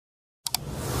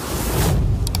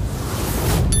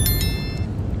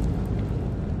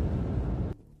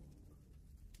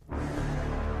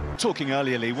talking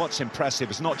earlier, Lee, what's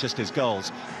impressive is not just his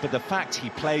goals, but the fact he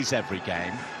plays every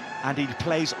game, and he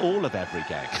plays all of every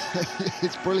game.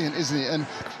 It's brilliant, isn't it? And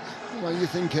well, you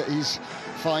think at his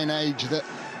fine age that...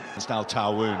 It's now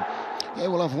Tawoon. Yeah,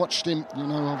 well, I've watched him, you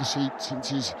know, obviously, since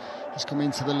he's come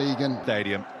into the league and...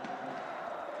 Stadium.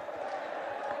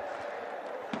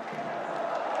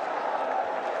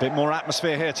 Bit more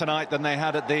atmosphere here tonight than they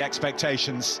had at the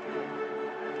expectations.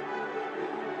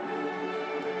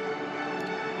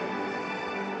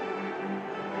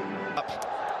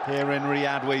 Here in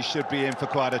Riyadh, we should be in for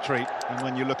quite a treat. And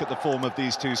when you look at the form of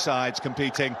these two sides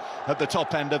competing at the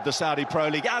top end of the Saudi Pro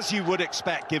League, as you would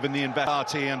expect, given the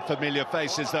party and familiar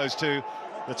faces, those two,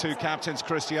 the two captains,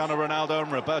 Cristiano Ronaldo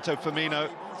and Roberto Firmino.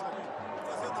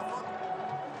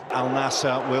 Al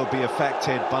Nassr will be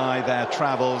affected by their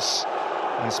travels.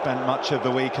 They spent much of the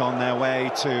week on their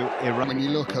way to Iran. When you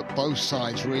look at both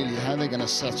sides, really, how they're going to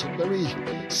set up, very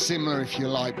similar, if you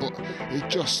like, but it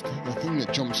just, the thing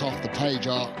that jumps off the page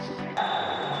are...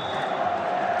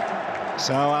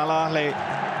 So Al Ahli,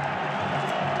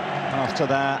 after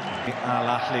that, the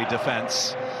Al Ahli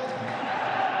defence.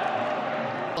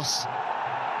 I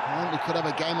think we could have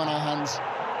a game on our hands.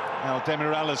 Well,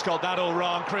 Demirela's got that all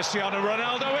wrong. Cristiano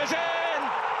Ronaldo is in!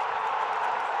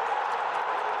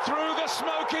 Through the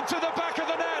smoke into the back of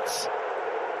the net.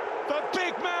 The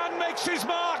big man makes his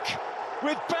mark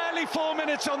with barely 4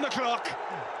 minutes on the clock.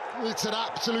 It's an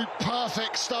absolute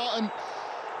perfect start, and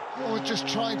I was just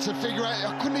trying to figure out,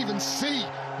 I couldn't even see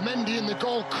Mendy in the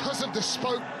goal because of the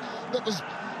smoke that was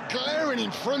glaring in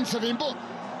front of him, but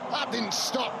that didn't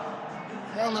stop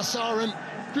Al Nassr and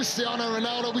Cristiano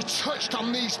Ronaldo. We touched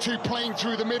on these two playing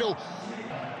through the middle.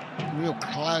 A real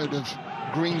cloud of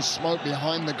green smoke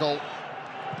behind the goal.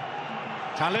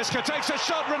 Talisca takes a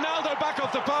shot, Ronaldo back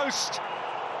off the post.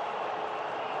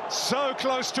 So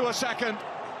close to a second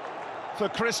for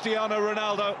Cristiano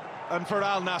Ronaldo and for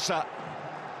Al Nassr.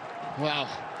 Wow,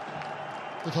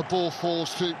 if a ball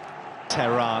falls to...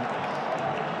 Tehran.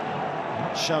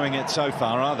 Not showing it so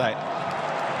far, are they?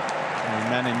 The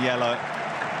men in yellow.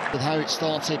 With how it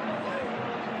started.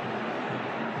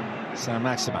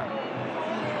 Saint-Maximin.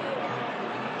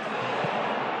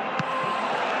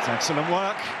 It's excellent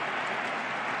work.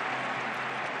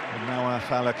 And now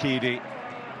Falakidi,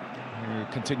 who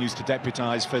continues to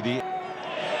deputise for the...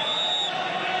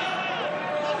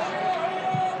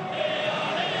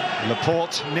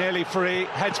 Laporte nearly free,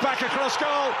 heads back across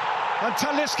goal, and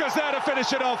Talisca's there to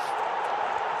finish it off.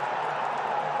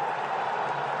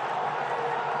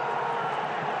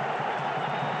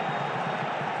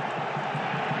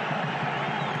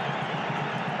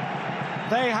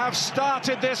 They have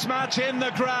started this match in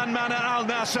the grand manner, Al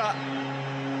Nassr.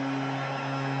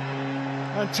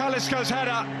 And Talisca's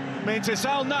header means it's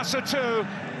Al Nassr 2,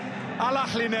 Al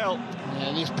Ahli 0.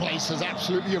 Yeah, this place has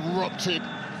absolutely erupted.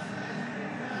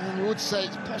 And you would say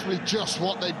it's possibly just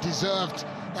what they deserved.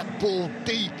 That ball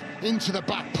deep into the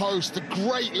back post. A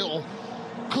great little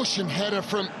cushion header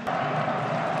from...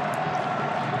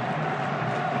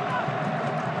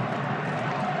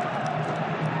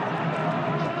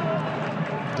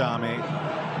 Dami.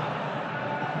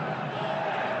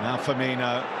 Now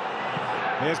Firmino.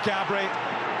 Here's Gabri.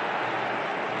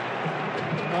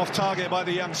 Off target by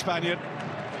the young Spaniard.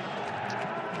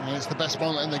 Yeah, it's the best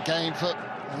moment in the game for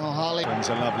Ahli. Brings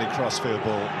a lovely crossfield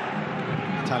ball.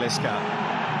 Talisca.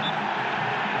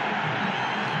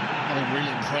 I'm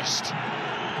really impressed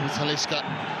with Talisca.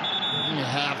 You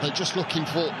have, they're just looking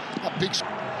for that big...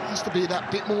 Has to be that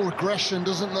bit more aggression,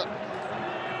 doesn't it?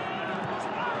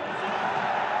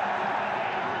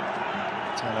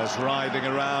 Teller's writhing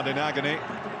around in agony.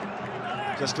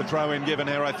 Just a throw-in given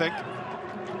here, I think.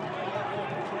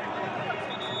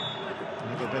 A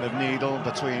little bit of needle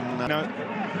between... No.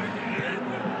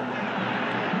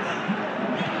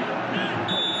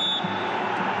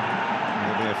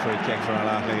 There'll be a free kick for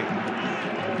Al Ahli.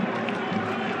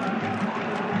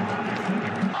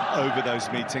 Over those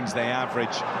meetings, they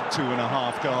average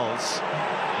 2.5 goals.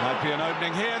 Might be an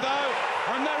opening here, though,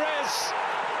 and there is!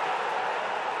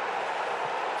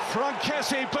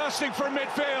 Frankesi bursting from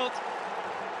midfield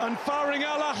and firing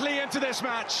Al Ahli into this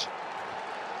match.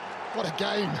 What a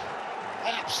game.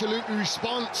 Absolute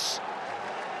response.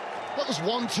 What was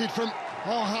wanted from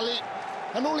Ahli,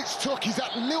 and all it's took is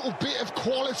that little bit of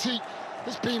quality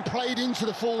that's being played into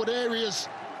the forward areas.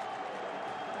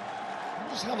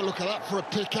 Just have a look at that for a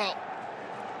pick-up.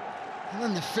 And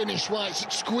then the finish, right, it's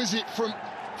exquisite from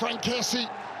Frankesi.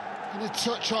 And a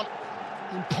touch on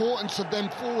the importance of them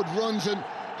forward runs and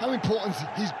how important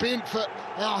he's been for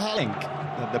Al Ahli. I think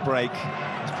that the break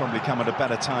has probably come at a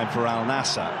better time for Al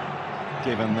Nassr.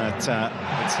 given that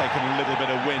it's taken a little bit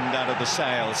of wind out of the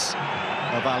sails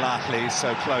of Ahli,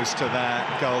 so close to their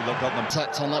goal that got them.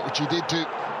 Tact on that, which he did do.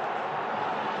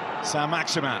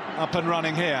 Saint-Maximin up and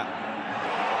running here.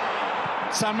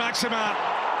 Saint-Maximin.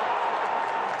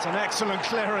 It's an excellent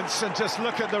clearance, and just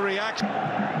look at the reaction.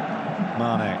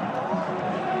 Mane.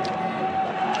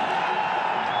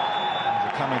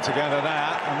 They're coming together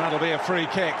there, and that'll be a free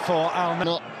kick for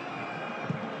Nassr.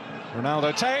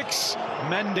 Ronaldo takes.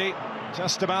 Mendy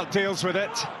just about deals with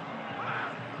it.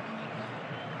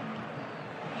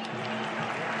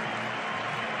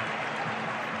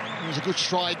 It was a good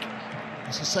strike.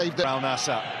 It's a save there.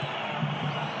 Nassr.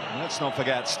 Let's not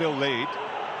forget, still lead.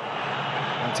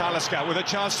 And Talisca with a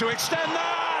chance to extend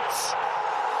that!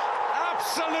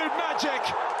 Absolute magic!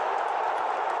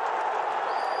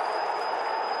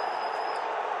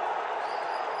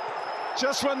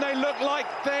 Just when they looked like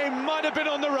they might have been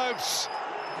on the ropes,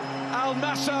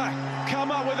 Nassr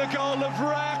come up with a goal of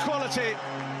rare quality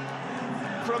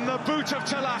from the boot of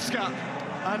Talisca,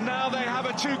 and now they have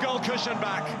a two-goal cushion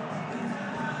back.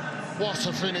 What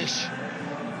a finish.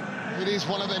 It is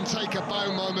one of them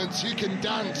take-a-bow moments. You can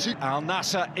dance.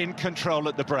 Nassr in control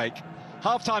at the break.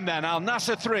 Half-time then,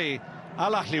 Nassr 3,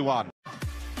 Ahli 1.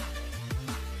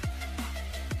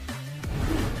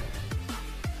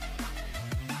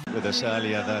 With us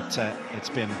earlier that it's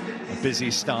been a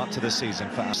busy start to the season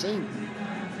for us.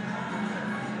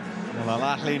 Well,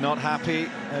 Ahli not happy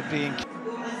at being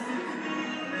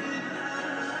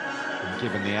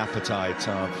given the appetite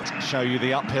of show you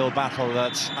the uphill battle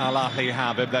that Ahli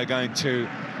have if they're going to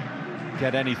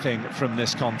get anything from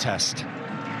this contest.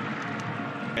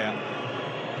 Yeah.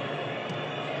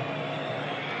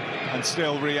 And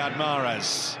still Riyad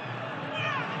Mahrez.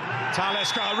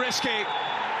 Talisca, risky.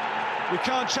 You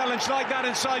can't challenge like that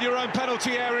inside your own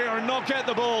penalty area and not get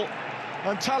the ball.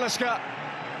 And Talisca,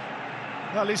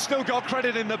 well, he's still got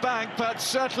credit in the bank, but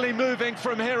certainly moving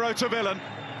from hero to villain.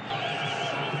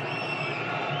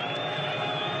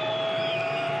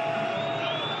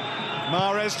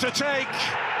 Mahrez to take,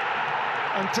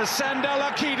 and to send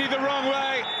Al-Aqidi the wrong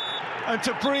way, and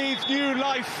to breathe new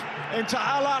life into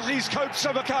Al-Ahli's hopes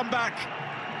of a comeback.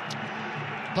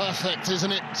 Perfect,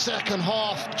 isn't it? Second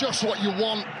half, just what you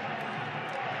want.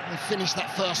 They finished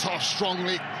that first half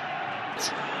strongly.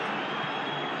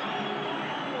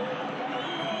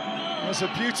 There's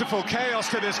a beautiful chaos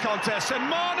to this contest, and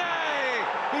Mane!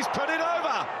 He's put it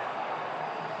over!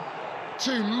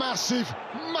 Two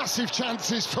massive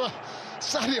chances for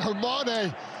Sadio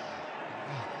Mane.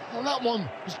 And that one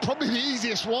was probably the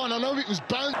easiest one. I know it was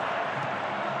bound.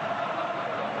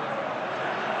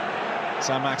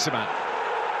 Saint-Maximin.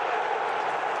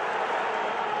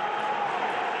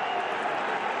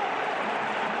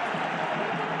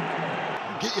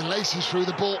 Get your laces through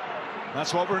the ball.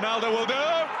 That's what Ronaldo will do.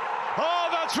 Oh,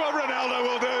 that's what Ronaldo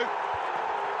will do.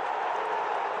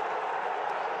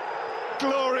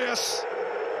 Glorious.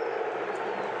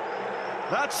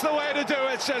 That's the way to do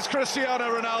it, says Cristiano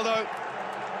Ronaldo.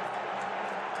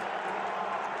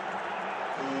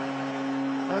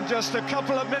 And just a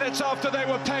couple of minutes after they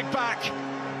were pegged back,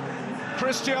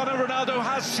 Cristiano Ronaldo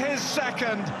has his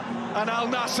second, and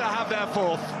Nassr have their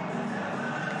fourth.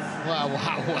 Wow.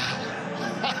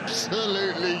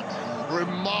 Absolutely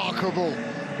remarkable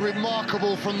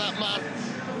from that man,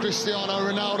 Cristiano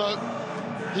Ronaldo.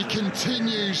 He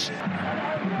continues.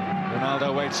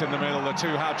 Ronaldo waits in the middle, the two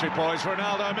hat-trick boys.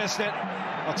 Ronaldo missed it.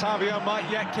 Otavio might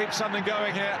yet keep something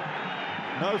going here.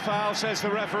 No foul, says the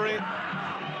referee.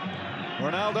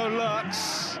 Ronaldo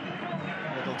lurks.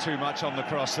 A little too much on the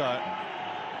cross, though.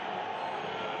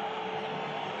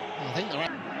 I think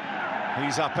they're...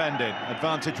 He's upended.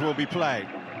 Advantage will be played.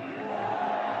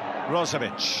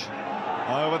 Brozovic.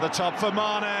 Over the top for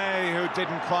Mane, who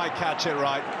didn't quite catch it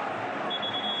right.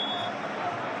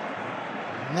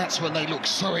 And that's when they look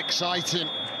so exciting.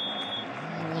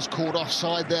 He was called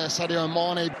offside there, Sadio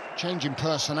Mane. Changing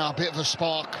personnel, a bit of a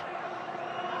spark.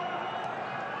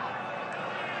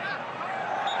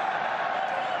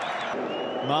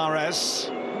 Mahrez.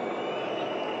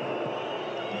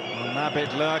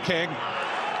 Mabit lurking.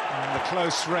 And the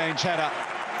close-range header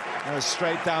goes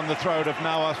straight down the throat of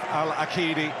now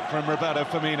Al-Aqidi from Roberto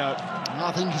Firmino.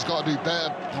 I think he's got to do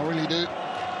better, I really do.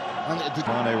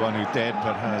 Mane, one who did,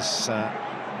 but has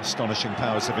astonishing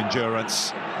powers of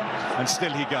endurance. And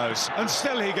still he goes, and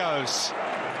still he goes.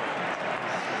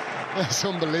 It's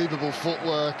unbelievable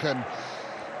footwork and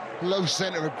low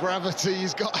centre of gravity.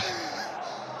 He's got...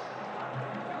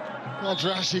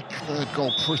 Madrashi, third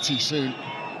goal pretty soon.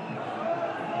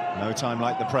 No time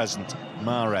like the present.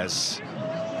 Mahrez.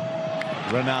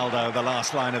 Ronaldo, the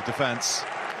last line of defence.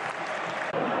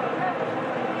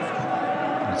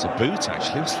 It's a boot,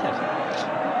 actually, wasn't it?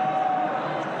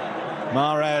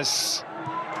 Mahrez.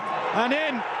 And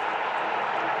in.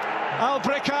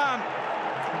 Al-Brikan.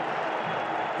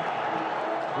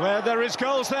 Where there is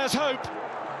goals, there's hope.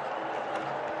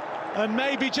 And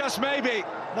maybe, just maybe,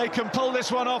 they can pull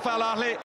this one off, Al Ahli.